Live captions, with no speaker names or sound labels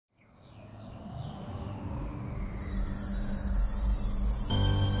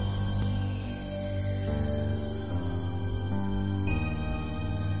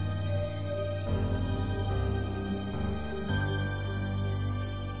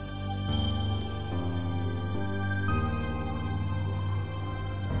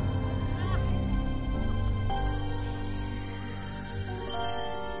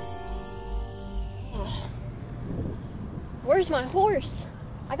Where's my horse?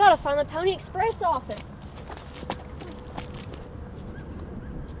 I gotta find the Pony Express office.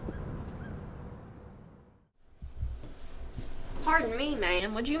 Pardon me,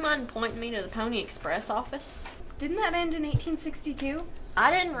 ma'am. Would you mind pointing me to the Pony Express office? Didn't that end in 1862? I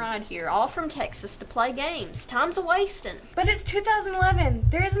didn't ride here, all from Texas, to play games. Time's a-wasting. But it's 2011.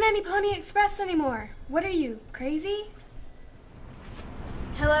 There isn't any Pony Express anymore. What are you, crazy?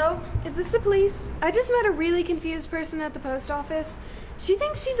 Hello? Is this the police? I just met a really confused person at the post office. She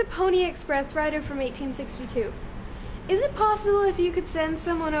thinks she's a Pony Express rider from 1862. Is it possible if you could send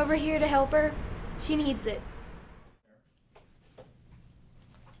someone over here to help her? She needs it.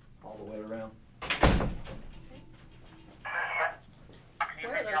 All the way around.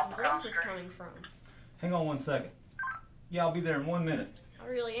 Where are those voices coming from? Hang on 1 second. Yeah, I'll be there in 1 minute. I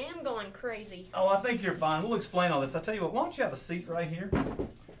really am going crazy. Oh, I think you're fine. We'll explain all this. I'll tell you what, why don't you have a seat right here?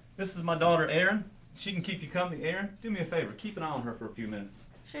 This is my daughter, Erin. She can keep you company. Erin, do me a favor. Keep an eye on her for a few minutes.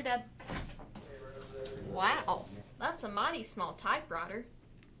 Sure, Dad. Wow, that's a mighty small typewriter.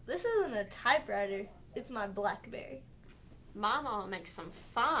 This isn't a typewriter, it's my BlackBerry. My mama makes some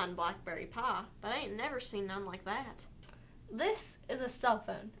fine blackberry pie, but I ain't never seen none like that. This is a cell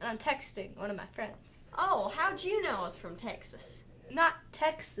phone, and I'm texting one of my friends. Oh, how'd you know I was from Texas? Not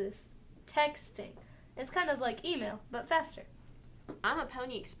Texas, texting. It's kind of like email, but faster. I'm a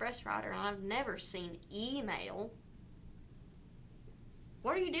Pony Express rider, and I've never seen email.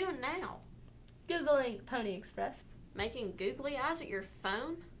 What are you doing now? Googling Pony Express. Making googly eyes at your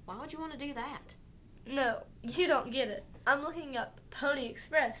phone? Why would you want to do that? No, you don't get it. I'm looking up Pony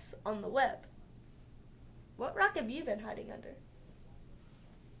Express on the web. What rock have you been hiding under?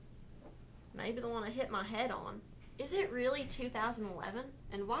 Maybe the one I hit my head on. Is it really 2011?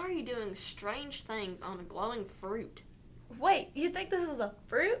 And why are you doing strange things on a glowing fruit? Wait, you think this is a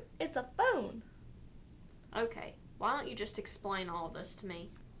fruit? It's a phone. Okay, why don't you just explain all of this to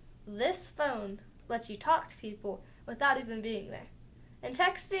me? This phone lets you talk to people without even being there. And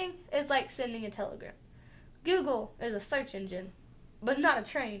texting is like sending a telegram. Google is a search engine, but not a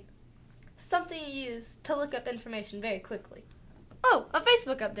train. Something you use to look up information very quickly. Oh, a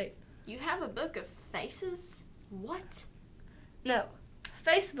Facebook update. You have a book of faces? What? No,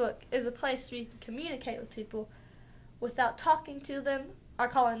 Facebook is a place where you can communicate with people without talking to them or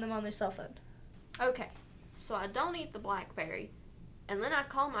calling them on their cell phone. Okay, so I don't eat the blackberry, and then I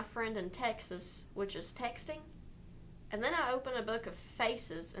call my friend in Texas, which is texting, and then I open a book of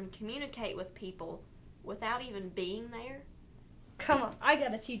faces and communicate with people without even being there? Come on, I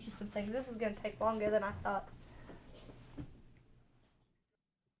gotta teach you some things. This is gonna take longer than I thought.